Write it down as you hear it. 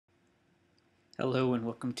Hello and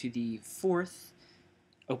welcome to the fourth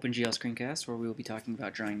OpenGL Screencast, where we will be talking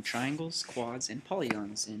about drawing triangles, quads, and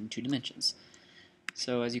polygons in 2 dimensions.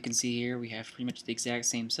 So as you can see here, we have pretty much the exact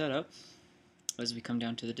same setup. As we come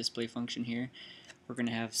down to the display function here, we're going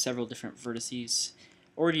to have several different vertices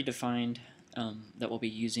already defined that we'll be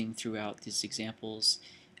using throughout these examples.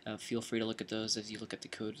 Feel free to look at those as you look at the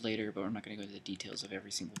code later, but we're not going to go into the details of every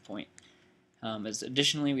single point.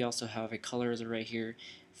 Additionally, we also have a colors array here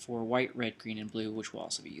for white, red, green, and blue, which we'll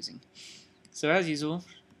also be using. So as usual,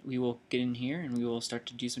 we will get in here and we will start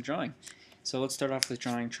to do some drawing. So let's start off with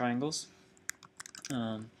drawing triangles.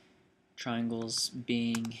 Triangles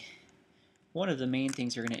being one of the main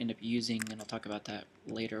things you're going to end up using, and I'll talk about that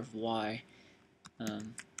later of why.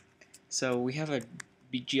 So we have a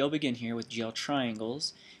GL begin here with GL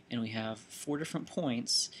triangles, and we have 4 different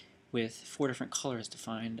points with 4 different colors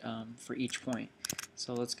defined for each point.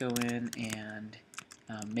 So let's go in and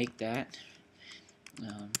make that,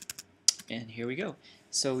 and here we go.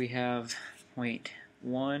 So we have point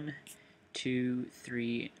 1, 2,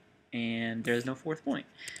 3, and there's no 4th point.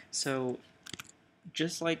 So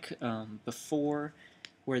just like before,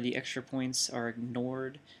 where the extra points are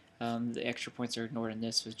ignored, the extra points are ignored in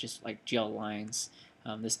this was just like GL lines.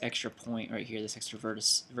 This extra point right here, this extra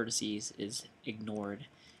vertices is ignored.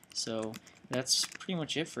 So that's pretty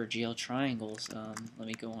much it for GL triangles. Let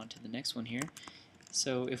me go on to the next one here.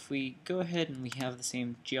 So if we go ahead and we have the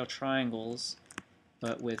same GL triangles,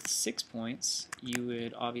 but with 6 points, you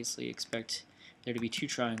would obviously expect there to be 2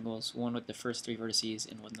 triangles, one with the first 3 vertices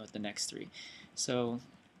and one with the next 3. So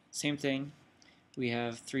same thing, we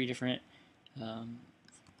have 3 different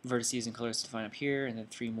vertices and colors defined up here, and then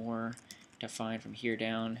 3 more defined from here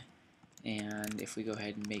down. And if we go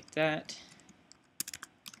ahead and make that,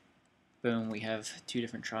 boom, we have 2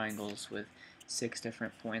 different triangles with 6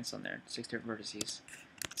 different points on there, 6 different vertices.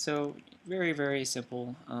 So very, very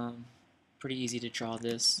simple, pretty easy to draw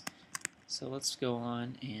this. So let's go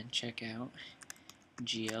on and check out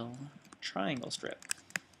GL triangle strip.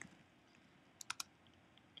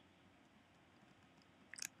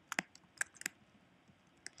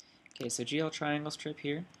 Okay, so GL triangle strip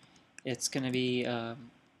here, it's going to be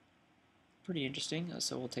pretty interesting,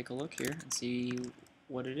 so we'll take a look here and see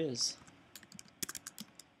what it is.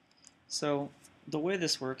 So the way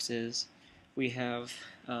this works is we have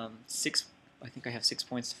 6, I think I have 6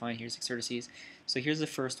 points defined here, 6 vertices. So here's the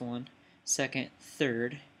first one, second,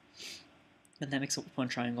 third, and that makes up one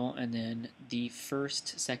triangle, and then the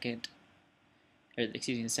first, second,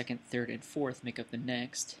 the second, third, and fourth make up the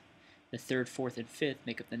next. The third, fourth, and fifth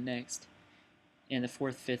make up the next, and the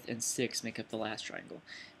fourth, fifth, and sixth make up the last triangle.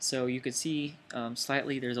 So you can see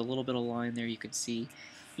slightly there's a little bit of line there. You can see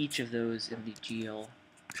each of those in the GL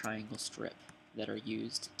triangle strip that are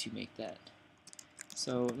used to make that.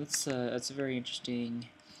 So that's a very interesting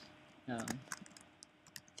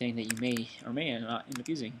thing that you may or may not end up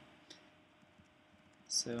using.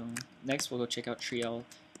 So next we'll go check out GL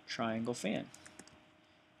triangle fan.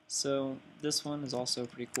 So this one is also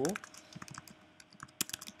pretty cool.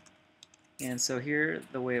 And so here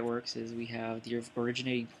the way it works is we have the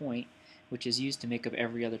originating point, which is used to make up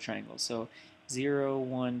every other triangle. So 0,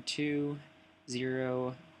 1, 2,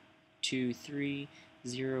 0, 2, 3,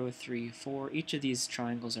 0, 3, 4. Each of these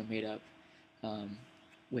triangles are made up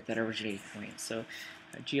with that originating point. So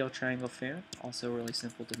a GL triangle fan, also really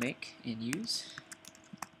simple to make and use.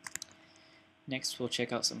 Next we'll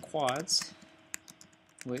check out some quads,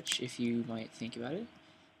 which, if you might think about it,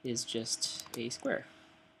 is just a square.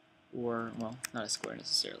 Or, well, not a square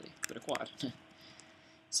necessarily, but a quad.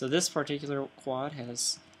 So this particular quad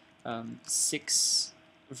has 6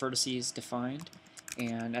 vertices defined,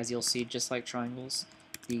 and as you'll see, just like triangles,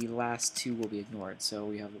 the last 2 will be ignored. So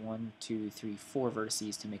we have 1, 2, 3, 4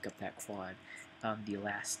 vertices to make up that quad, the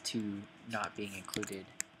last 2 not being included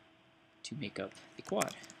to make up the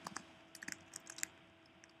quad.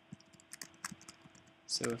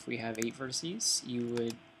 So if we have 8 vertices, you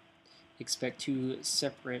would expect 2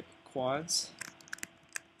 separate quads,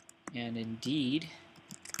 and indeed,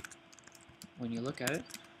 when you look at it,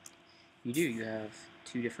 you do. You have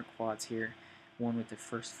 2 different quads here, one with the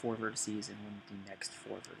first 4 vertices and one with the next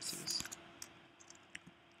 4 vertices.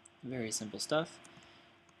 Very simple stuff.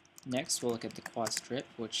 Next, we'll look at the quad strip,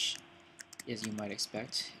 which, as you might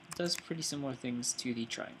expect, does pretty similar things to the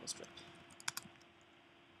triangle strip.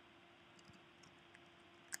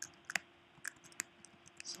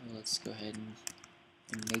 So let's go ahead and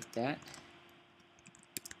make that.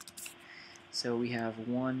 So we have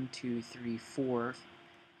 1, 2, 3, 4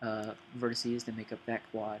 vertices that make up that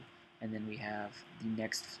quad, and then we have the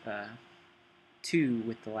next 2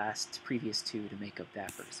 with the previous 2 to make up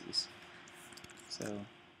that vertices. So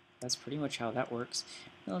that's pretty much how that works.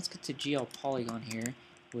 Now let's get to GL Polygon here,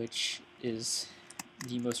 which is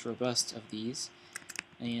the most robust of these,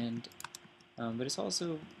 and but it's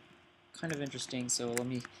also kind of interesting. So let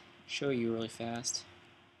me show you really fast.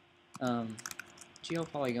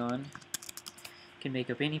 GL Polygon can make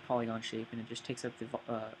up any polygon shape, and it just takes up the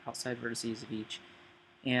outside vertices of each.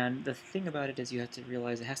 And the thing about it is you have to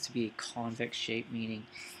realize it has to be a convex shape, meaning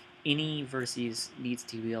any vertices needs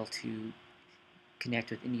to be able to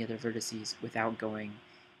connect with any other vertices without going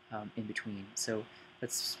in between. So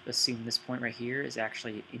let's assume this point right here is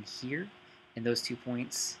actually in here, and those 2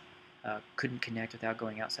 points couldn't connect without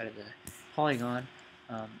going outside of the polygon.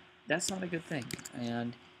 That's not a good thing.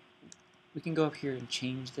 And we can go up here and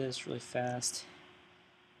change this really fast.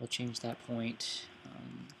 We'll change that point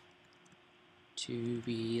to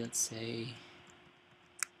be, let's say,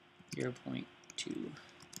 0.2,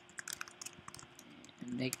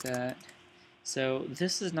 and make that. So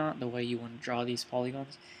this is not the way you want to draw these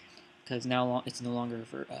polygons, because now it's no longer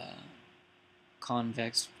for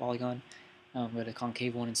convex polygon, but a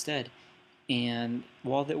concave one instead. And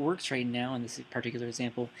while that works right now in this particular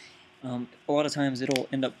example, a lot of times it'll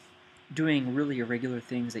end up doing really irregular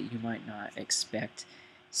things that you might not expect.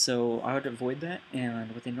 So I would avoid that,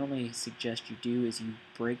 and what they normally suggest you do is you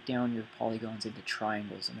break down your polygons into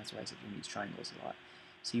triangles, and that's why I said you use triangles a lot.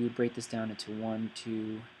 So you would break this down into one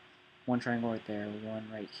triangle right there, one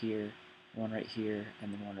right here,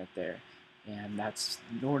 and then one right there. And that's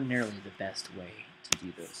ordinarily the best way to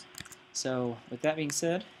do this. So with that being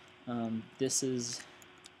said, this has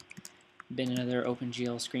been another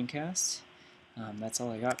OpenGL Screencast. That's all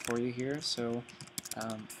I got for you here, so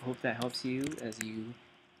hope that helps you as you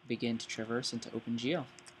begin to traverse into OpenGL.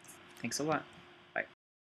 Thanks a lot.